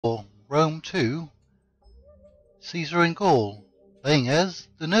Rome 2, Caesar in Gaul, playing as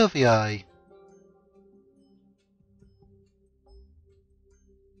the Nervii.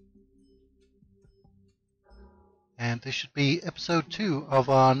 And this should be episode 2 of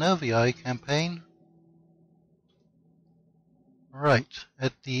our Nervii campaign. Right,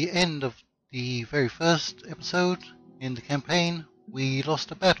 at the end of the very first episode in the campaign, we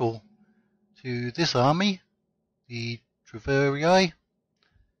lost a battle to this army, the Nervii,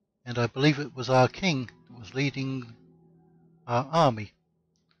 and I believe it was our king that was leading our army.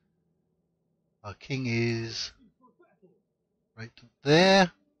 Our king is right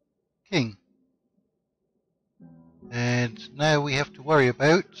there, king. And now we have to worry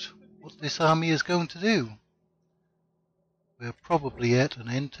about what this army is going to do. We're probably at an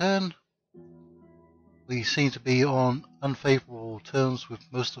end turn. We seem to be on unfavourable terms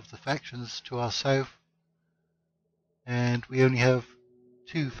with most of the factions to our south, and we only have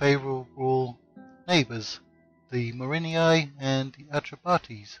two favourable neighbours, the Marinii and the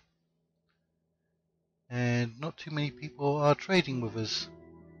Atrebates. And not too many people are trading with us,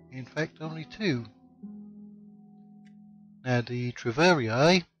 in fact only two. Now the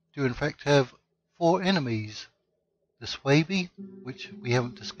Nervii do in fact have 4 enemies: the Suebi, which we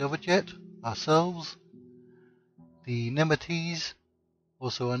haven't discovered yet ourselves, the Nemetes,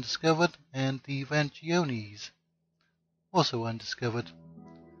 also undiscovered, and the Vangiones, also undiscovered.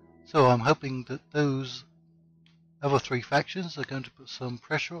 So I'm hoping that those other 3 factions are going to put some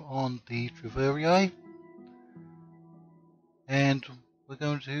pressure on the Nervii, and we're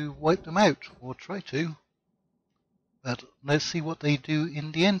going to wipe them out, or try to. But let's see what they do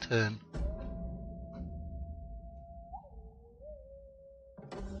in the end turn.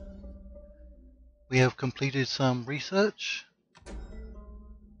 We have completed some research.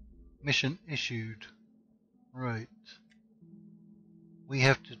 Mission issued. Right. We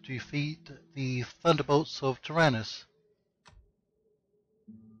have to defeat the Thunderbolts of Tyrannus.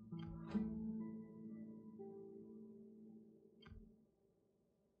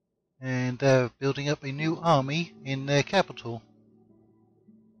 And they're building up a new army in their capital.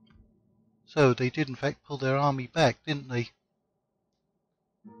 So they did in fact pull their army back, didn't they?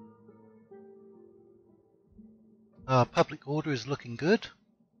 Our public order is looking good.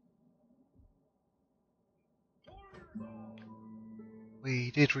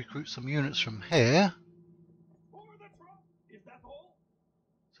 We did recruit some units from here.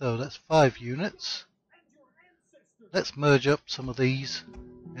 So that's 5 units. Let's merge up some of these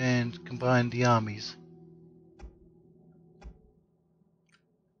and combine the armies.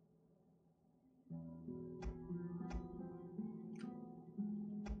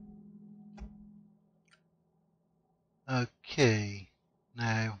 Okay,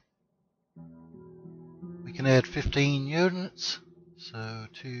 now we can add 15 units. So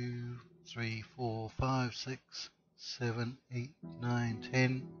 2, 3, 4, 5, 6, 7, 8, 9,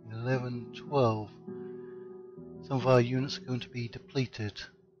 10, 11, 12. Some of our units are going to be depleted.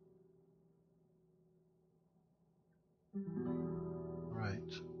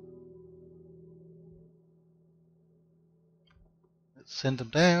 Right. Let's send them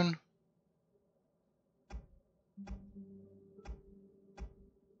down.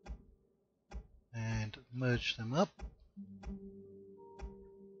 And merge them up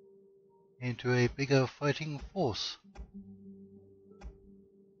into a bigger fighting force.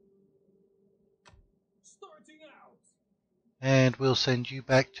 And we'll send you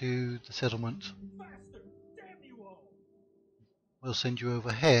back to the settlement. We'll send you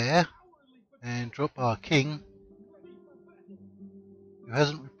over here and drop our king, who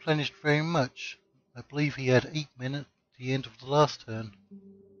hasn't replenished very much. I believe he had 8 men at the end of the last turn.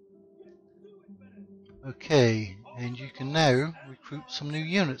 Okay, and you can now recruit some new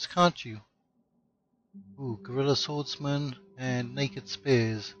units, can't you? Ooh, guerrilla swordsmen and naked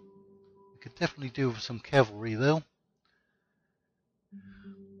spears. We could definitely do with some cavalry though.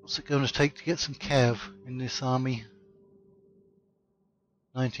 What's it going to take to get some cav in this army?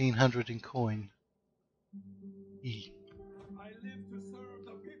 1900 in coin. E.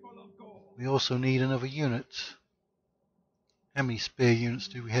 We also need another unit. How many spear units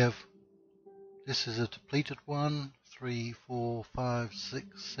do we have? This is a depleted one. 3, 4, 5,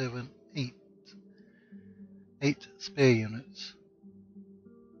 6, 7, 8. 8 spear units.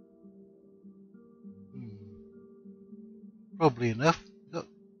 Probably enough. We've got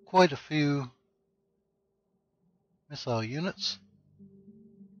quite a few missile units.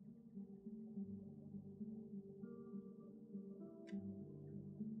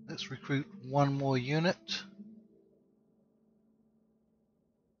 Let's recruit one more unit.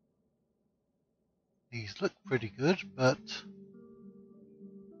 These look pretty good, but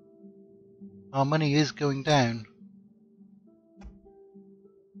Our money is going down.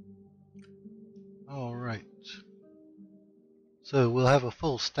 Alright. So we'll have a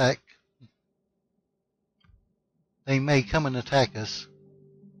full stack. They may come and attack us.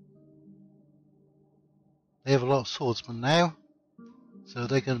 They have a lot of swordsmen now, so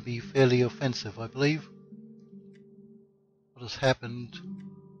they're going to be fairly offensive, I believe. What has happened?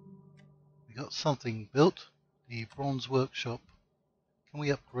 We got something built, the bronze workshop. Can we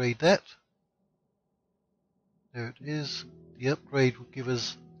upgrade that? There it is. The upgrade will give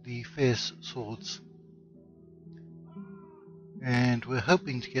us the fierce swords. And we're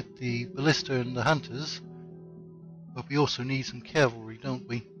hoping to get the ballista and the hunters, but we also need some cavalry, don't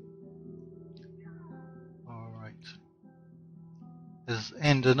we? Alright. Let's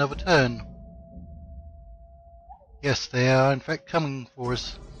end another turn. Yes, they are in fact coming for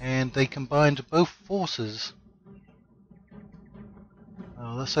us, and they combined both forces.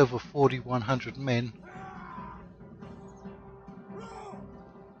 Oh, that's over 4,100 men.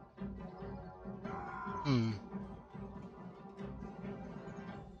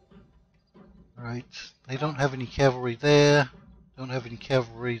 Right, they don't have any cavalry there, don't have any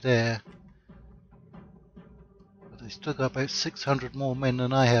cavalry there. But they still got about 600 more men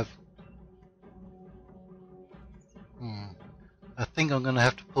than I have. I think I'm going to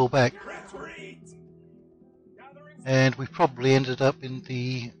have to pull back. And we probably ended up in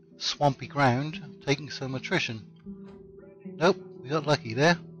the swampy ground, taking some attrition. Nope, we got lucky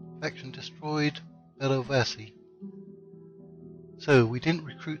there. Faction destroyed, Belovasi. So we didn't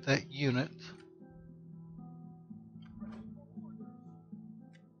recruit that unit.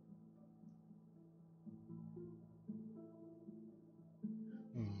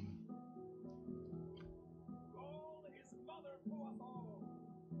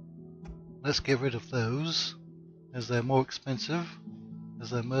 Let's get rid of those, as they're more expensive,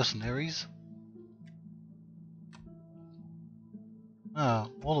 as they're mercenaries. Ah,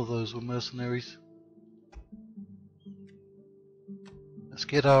 all of those were mercenaries. Let's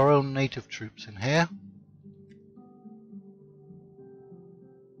get our own native troops in here.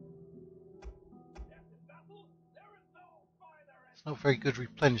 It's not very good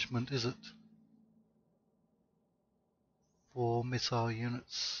replenishment, is it? For missile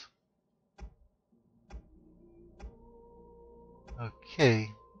units.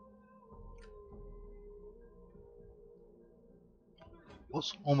 Okay.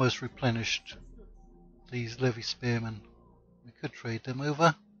 What's almost replenished? These levy spearmen. We could trade them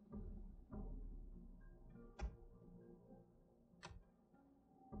over.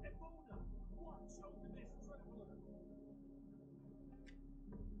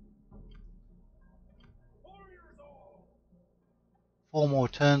 Four more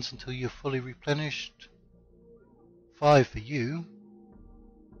turns until you're fully replenished. 5 for you.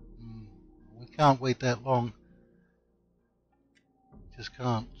 We can't wait that long. Just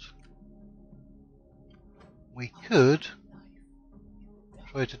can't. We could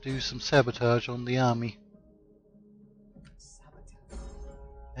try to do some sabotage on the army.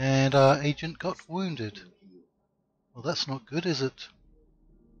 And our agent got wounded. Well, that's not good, is it?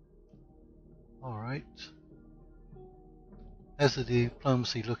 Alright. How's the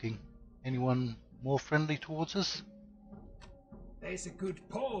diplomacy looking? Anyone more friendly towards us? There's a good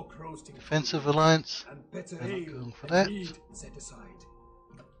pork roasting. Defensive alliance? And better They're not ale going for and that. meat set aside.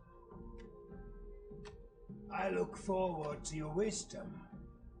 I look forward to your wisdom,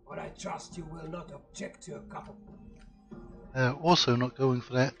 but I trust you will not object to a cup of... They're also not going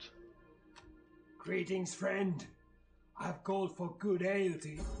for that. Greetings, friend. I have called for good ale to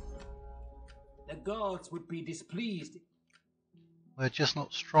you. The gods would be displeased. We're just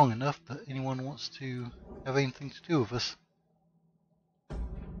not strong enough that anyone wants to have anything to do with us.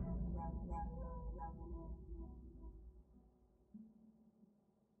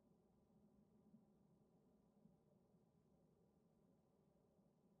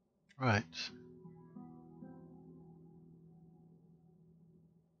 Right.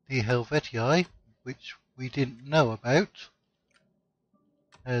 The Helvetii, which we didn't know about,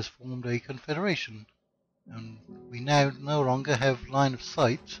 has formed a confederation, and we now no longer have line of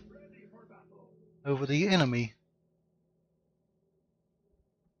sight over the enemy.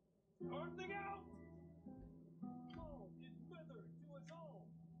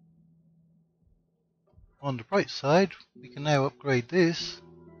 On the bright side, we can now upgrade this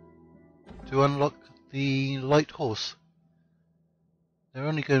to unlock the light horse. They're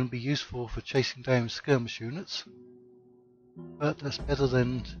only going to be useful for chasing down skirmish units, but that's better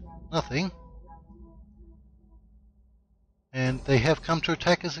than nothing. And they have come to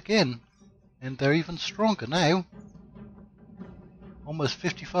attack us again, and they're even stronger now. almost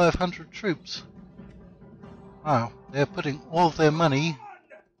 5,500 troops. Wow, they're putting all of their money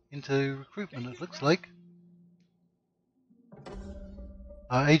into recruitment, it looks like.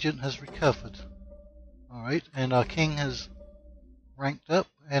 Our agent has recovered. Alright, and our king has ranked up,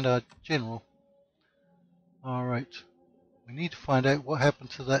 and our general. Alright, we need to find out what happened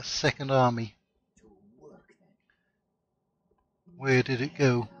to that second army. Where did it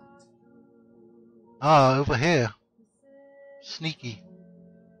go? Ah, over here. Sneaky.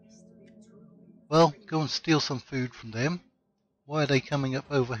 Well, go and steal some food from them. Why are they coming up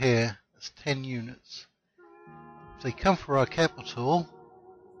over here? That's 10 units. If they come for our capital,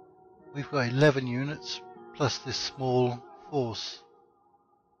 we've got 11 units plus this small force.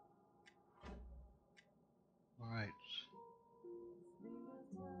 Alright.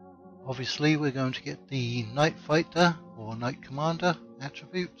 Obviously we're going to get the Night Fighter or Night Commander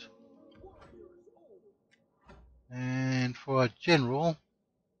attribute. And for our general,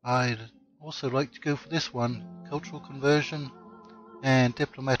 I'd also like to go for this one, Cultural Conversion and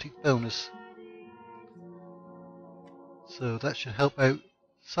Diplomatic Bonus. So that should help out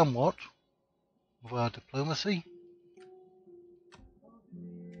somewhat with our diplomacy.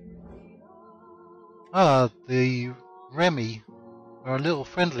 Ah, the Remi are a little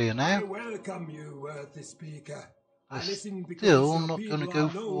friendlier now. I welcome you, worthy speaker. They're I listen because still your not going to people go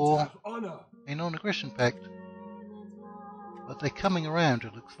are known to for have honor. a non-aggression pact. But they're coming around,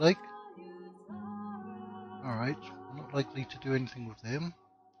 it looks like. Alright, we're not likely to do anything with them.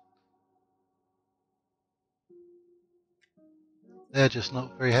 They're just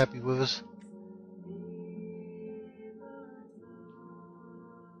not very happy with us.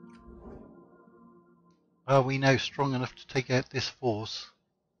 Are we now strong enough to take out this force?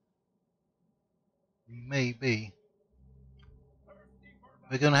 We may be.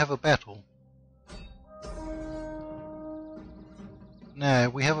 We're going to have a battle. Now,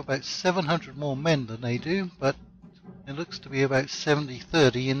 we have about 700 more men than they do, but it looks to be about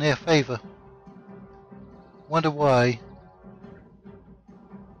 70-30 in their favour. Wonder why.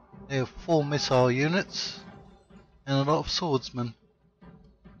 They have 4 missile units and a lot of swordsmen.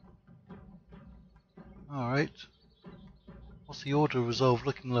 Alright. What's the order resolve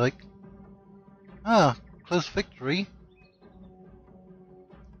looking like? Ah, close victory.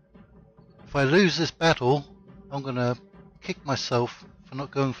 If I lose this battle, I'm gonna kick myself for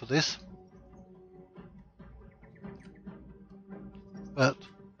not going for this. But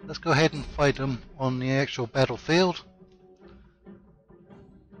let's go ahead and fight them on the actual battlefield,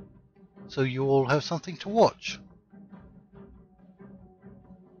 so you all have something to watch.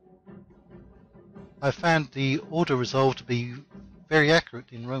 I found the order resolve to be very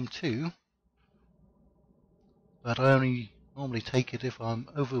accurate in Rome 2, but I only normally take it if I'm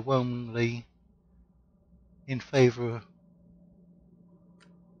overwhelmingly in favour of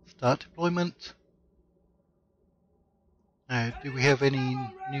start deployment. Now, do we have any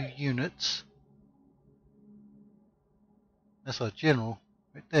new units? That's our general,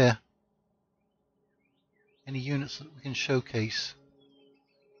 right there. Any units that we can showcase?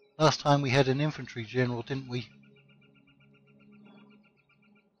 Last time we had an infantry general, didn't we?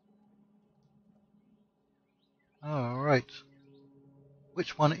 Alright.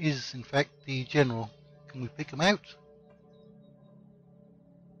 Which one is, in fact, the general? Can we pick him out?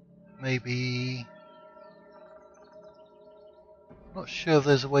 Maybe... Not sure if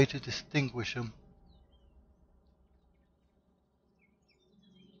there's a way to distinguish them.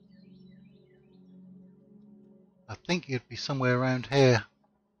 I think it'd be somewhere around here.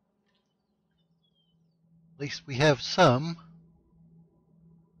 At least we have some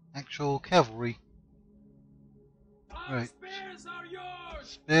actual cavalry. Right. Spears are yours.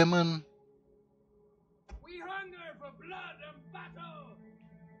 Spearmen. We hunger for blood and battle.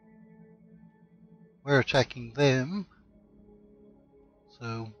 We're attacking them.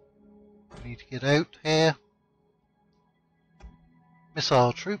 So we need to get out here.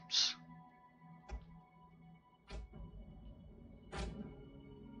 Missile troops.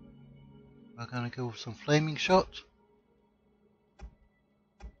 We're going to go with some flaming shot.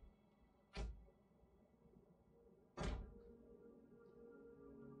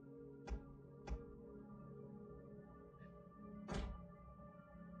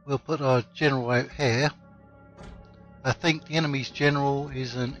 We'll put our general out here. I think the enemy's general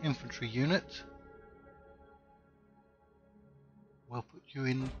is an infantry unit. We'll put you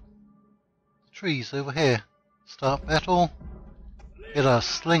in the trees over here. Start battle. Get our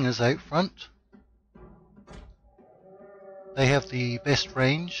slingers out front. They have the best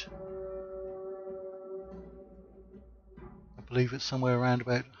range. I believe it's somewhere around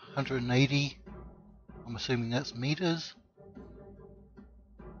about 180. I'm assuming that's meters.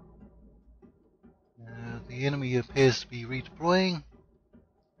 the enemy appears to be redeploying.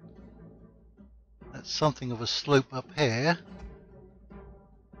 That's something of a slope up here.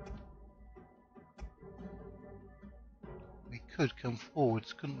 We could come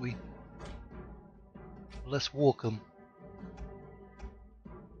forwards, couldn't we? Let's walk them.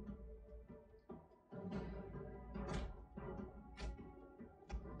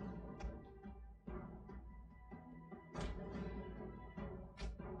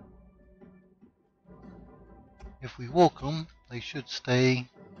 If we walk them, they should stay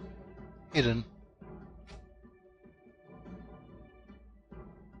hidden.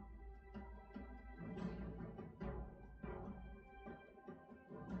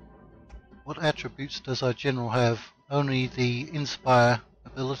 What attributes does our general have? Only the Inspire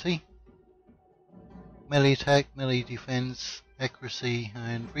ability. Melee attack, melee defense, accuracy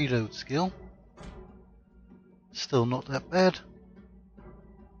and reload skill. Still not that bad.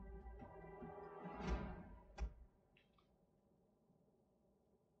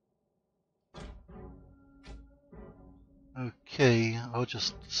 Okay, I'll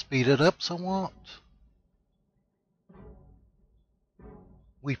just speed it up somewhat.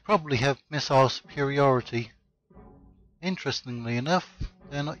 We probably have missile superiority. Interestingly enough,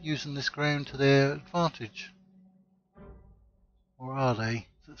 they're not using this ground to their advantage. Or are they?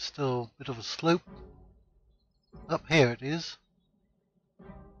 Is it still a bit of a slope? Up here it is.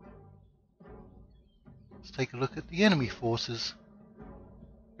 Let's take a look at the enemy forces.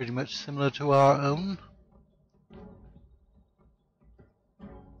 Pretty much similar to our own.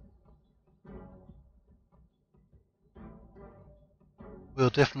 We'll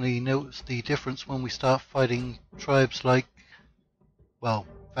definitely notice the difference when we start fighting tribes like, well,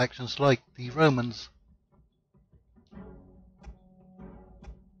 factions like the Romans.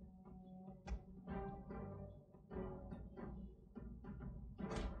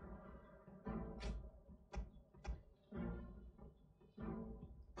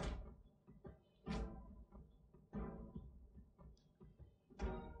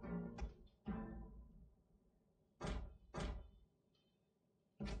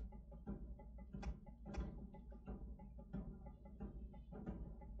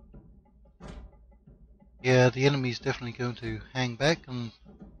 Yeah, the enemy's definitely going to hang back and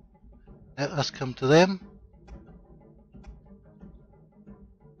let us come to them.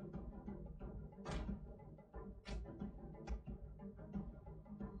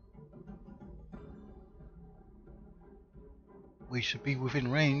 We should be within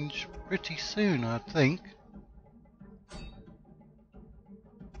range pretty soon, I think.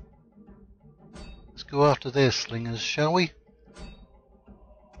 Let's go after their slingers, shall we?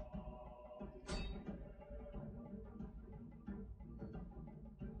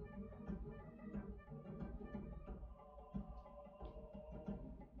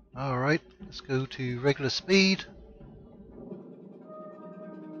 Alright, let's go to regular speed.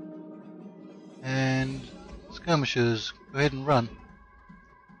 And skirmishers, go ahead and run.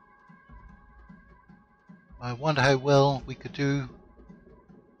 I wonder how well we could do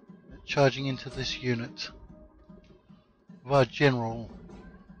at charging into this unit with our general.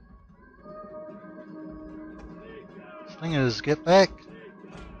 Slingers, get back.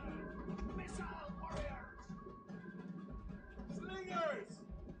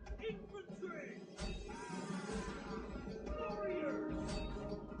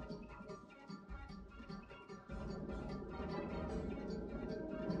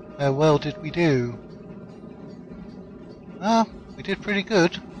 How well did we do? Ah, we did pretty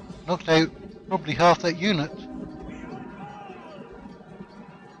good. Knocked out probably half that unit.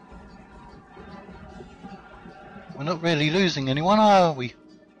 We're not really losing anyone, are we?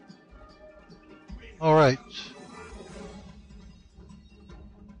 Alright.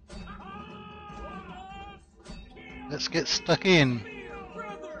 Let's get stuck in.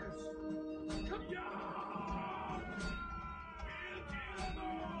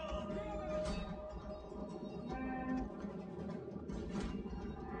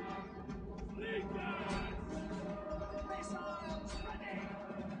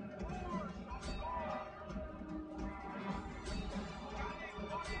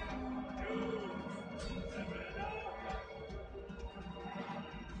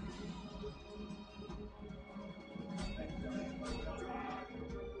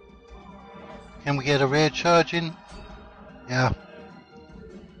 Can we get a rare charge in? Yeah.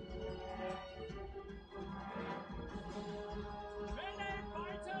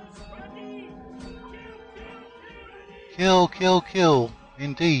 Kill, kill, kill.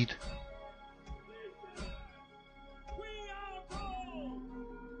 Indeed.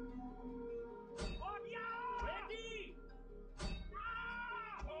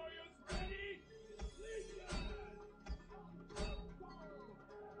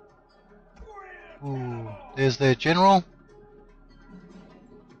 There's their general.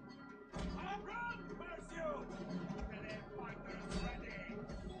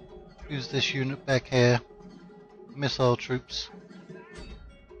 Who's this unit back here? Missile troops.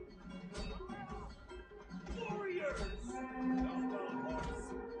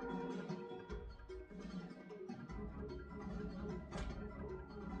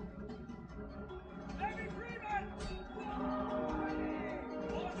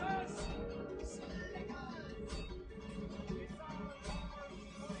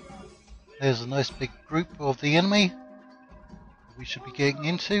 There's a nice big group of the enemy we should be getting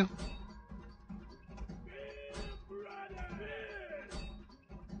into.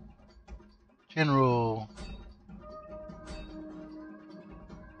 General.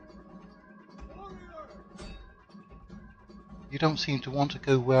 You don't seem to want to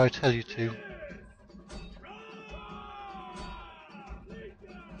go where I tell you to.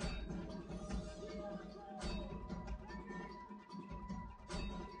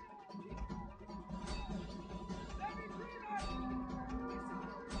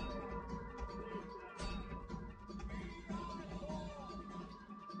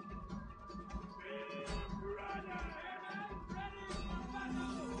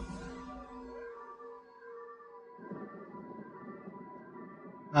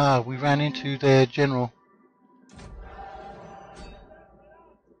 Ah, we ran into their general.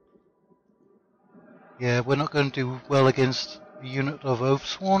 Yeah, we're not going to do well against the unit of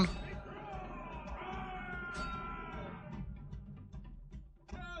Oathsworn.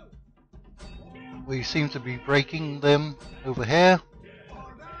 We seem to be breaking them over here.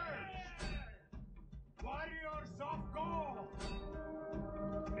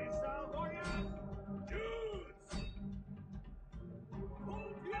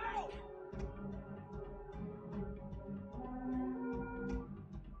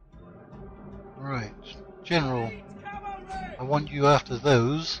 Right, General, I want you after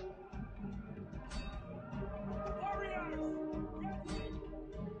those.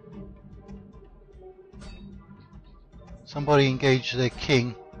 Somebody engage their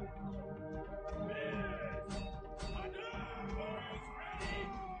king.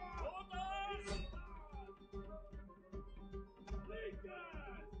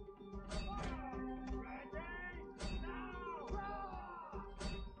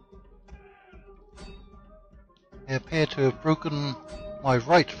 They appear to have broken my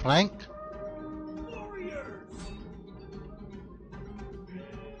right flank.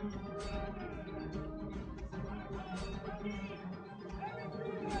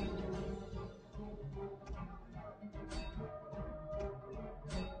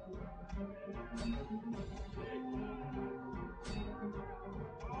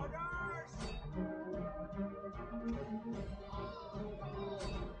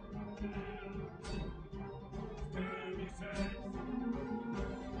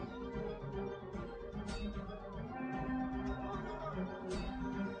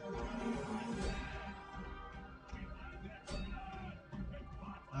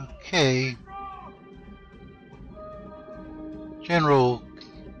 Okay. General,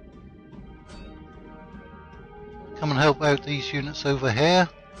 come and help out these units over here.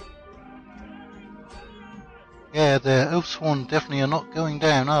 Yeah, their Oathsworn definitely are not going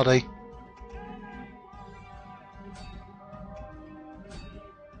down, are they?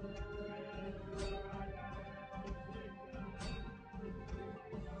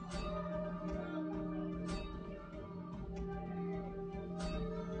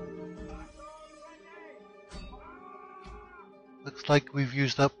 Looks like we've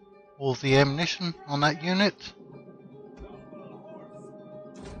used up all the ammunition on that unit.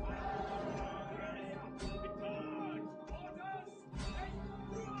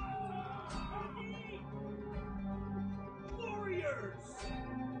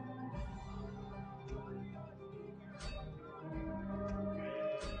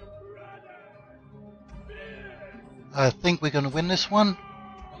 I think we're going to win this one.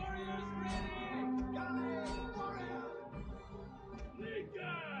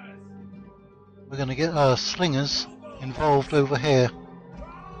 We're going to get our slingers involved over here.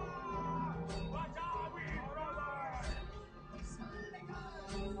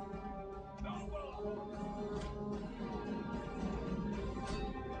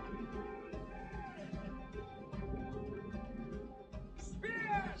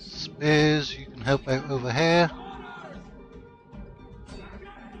 Spears, you can help out over here.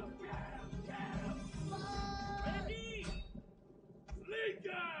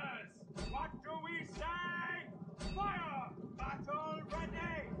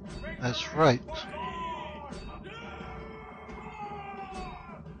 That's right.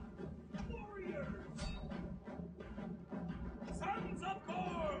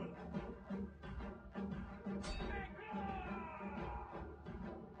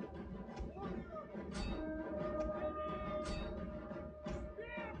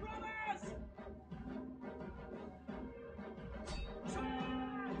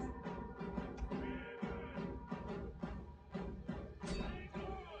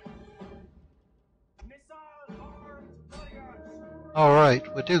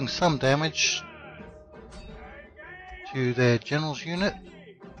 Alright, we're doing some damage to their general's unit.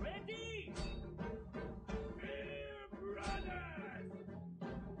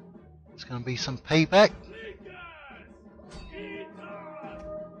 It's going to be some payback.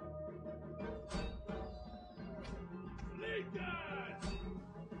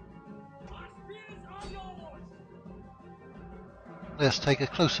 Let's take a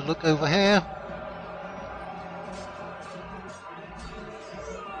closer look over here.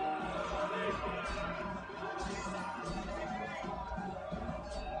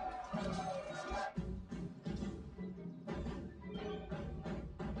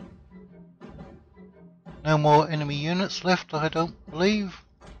 No more enemy units left, I don't believe.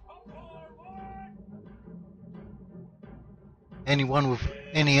 Anyone with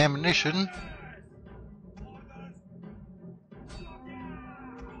any ammunition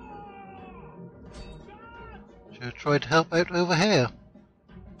should try to help out over here.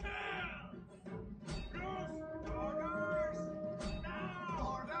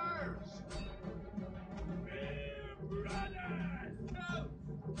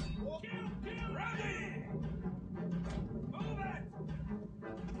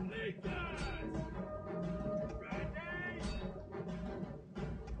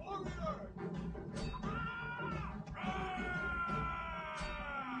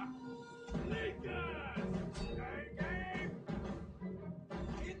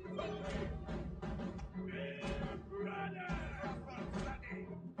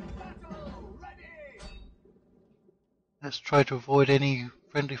 Let's try to avoid any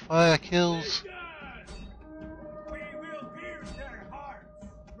friendly fire kills.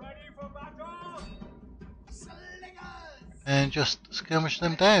 And just skirmish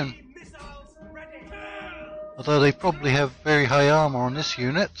them down. Although they probably have very high armor on this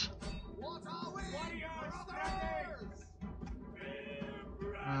unit.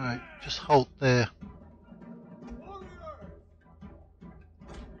 Alright, just halt there.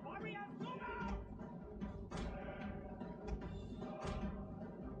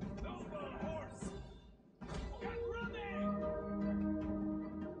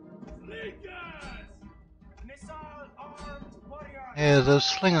 Yeah, those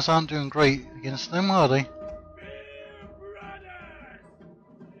slingers aren't doing great against them, are they?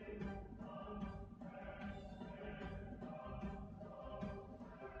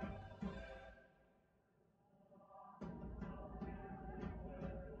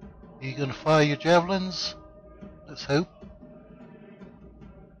 Are you going to fire your javelins? Let's hope.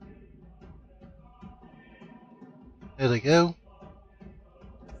 There they go.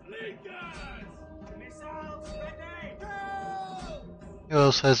 Who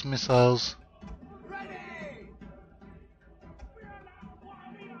else has missiles?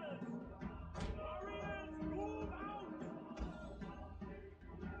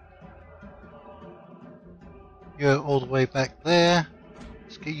 You're all the way back there.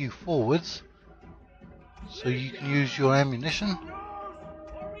 Let's get you forwards so you can use your ammunition.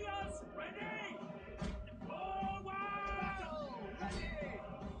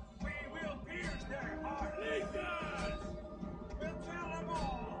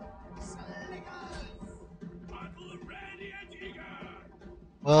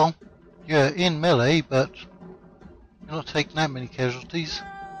 Well, you're in melee, but you're not taking that many casualties.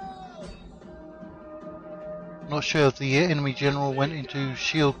 Not sure if the enemy general went into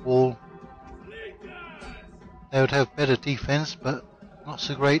shield wall. They would have better defense, but not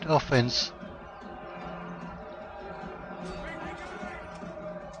so great offense.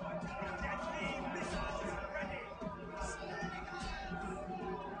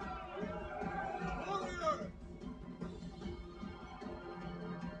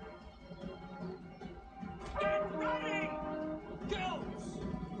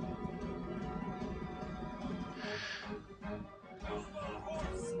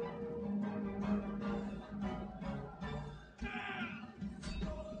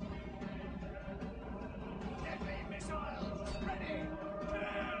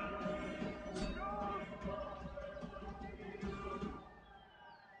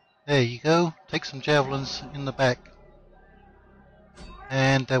 There you go, take some javelins in the back.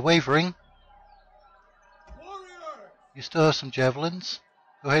 And they're wavering. You still have some javelins.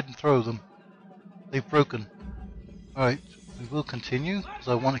 Go ahead and throw them. They've broken. Alright, we will continue, because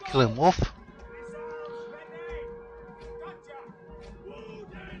I want to kill him off.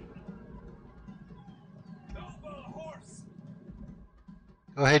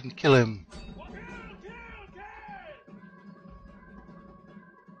 Go ahead and kill him.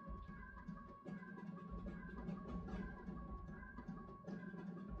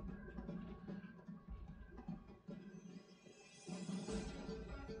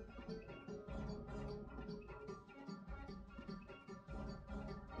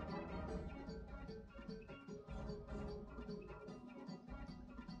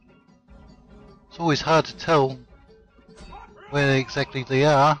 It's always hard to tell where exactly they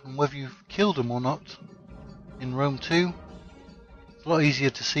are and whether you've killed them or not in Rome 2. It's a lot easier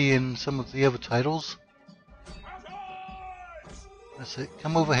to see in some of the other titles. That's it,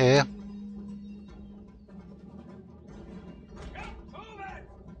 come over here.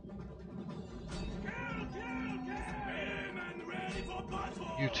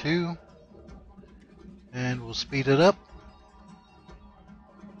 You too. And we'll speed it up.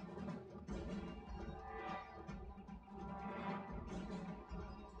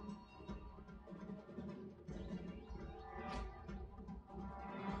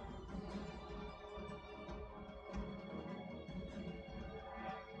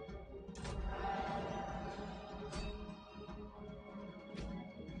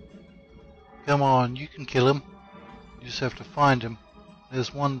 Come on, you can kill him. You just have to find him.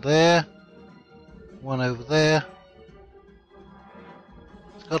 There's one there, one over there.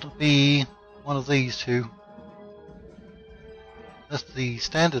 It's got to be one of these two. That's the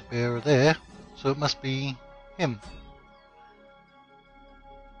standard bearer there, so it must be him.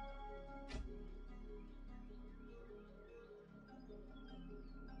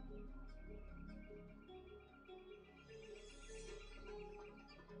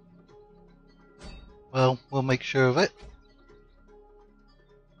 Well, we'll make sure of it.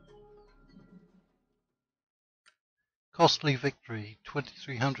 Costly victory,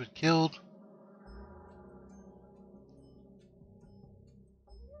 2300 killed.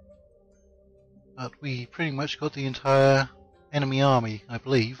 But we pretty much got the entire enemy army, I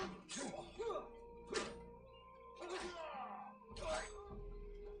believe.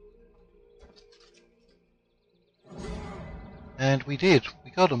 And we did,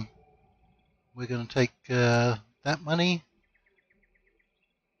 we got them. We're going to take that money.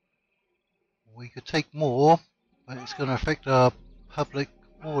 We could take more, but it's going to affect our public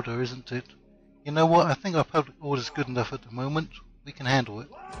order, isn't it? You know what, I think our public order is good enough at the moment. We can handle it.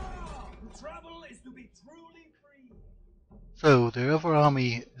 Travel is to be truly free. So, the other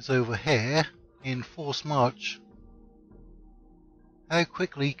army is over here in forced march. How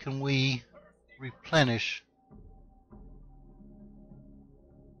quickly can we replenish?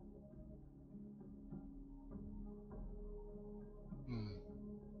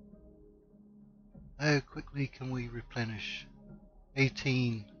 How quickly can we replenish?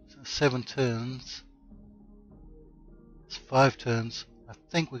 18, 7 turns. It's 5 turns. I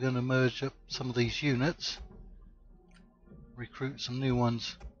think we're going to merge up some of these units. Recruit some new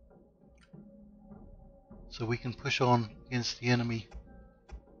ones. So we can push on against the enemy.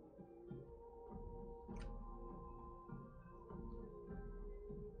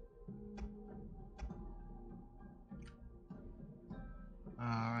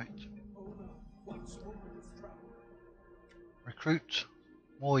 Alright. Recruit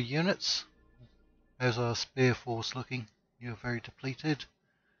more units. How's our spear force looking? You're very depleted.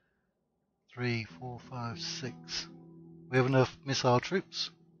 3, 4, 5, 6. We have enough missile troops.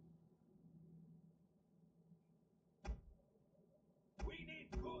 We need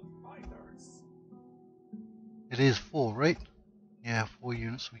good fighters. It is 4, right? Yeah, 4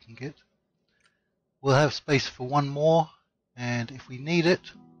 units we can get. We'll have space for one more, and if we need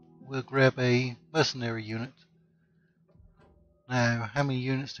it, we'll grab a mercenary unit. Now, how many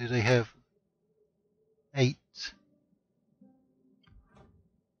units do they have? 8.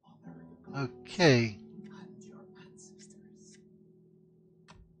 Okay.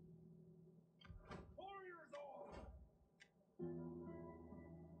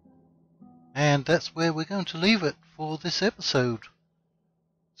 And that's where we're going to leave it for this episode.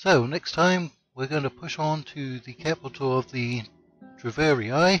 So, next time we're going to push on to the capital of the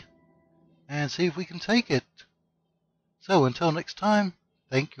Nervii and see if we can take it. So, until next time,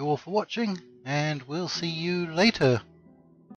 thank you all for watching, and we'll see you later.